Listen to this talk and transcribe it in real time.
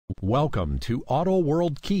Welcome to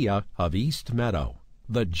AutoWorld Kia of East Meadow,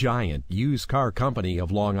 the giant used car company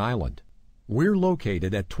of Long Island. We're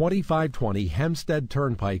located at 2520 Hempstead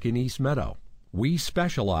Turnpike in East Meadow. We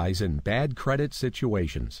specialize in bad credit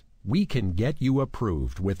situations. We can get you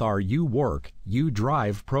approved with our You Work, You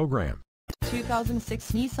Drive program.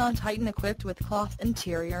 2006 Nissan Titan equipped with cloth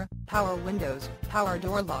interior, power windows, power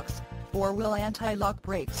door locks, 4-wheel anti-lock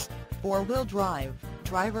brakes, 4-wheel drive,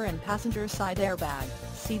 driver and passenger side airbag,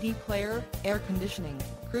 CD player, air conditioning,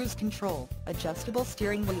 cruise control, adjustable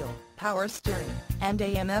steering wheel, power steering, and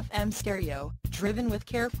AM/FM stereo, driven with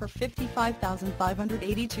care for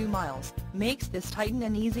 55,582 miles, makes this Titan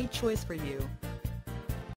an easy choice for you.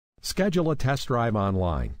 Schedule a test drive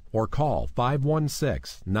online or call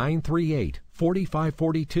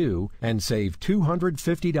 516-938-4542 and save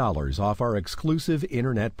 $250 off our exclusive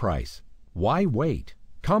internet price. Why wait?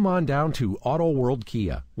 Come on down to AutoWorld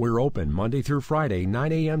Kia. We're open Monday through Friday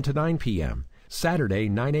 9 a.m. to 9 p.m., Saturday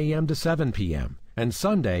 9 a.m. to 7 p.m., and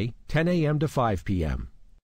Sunday 10 a.m. to 5 p.m.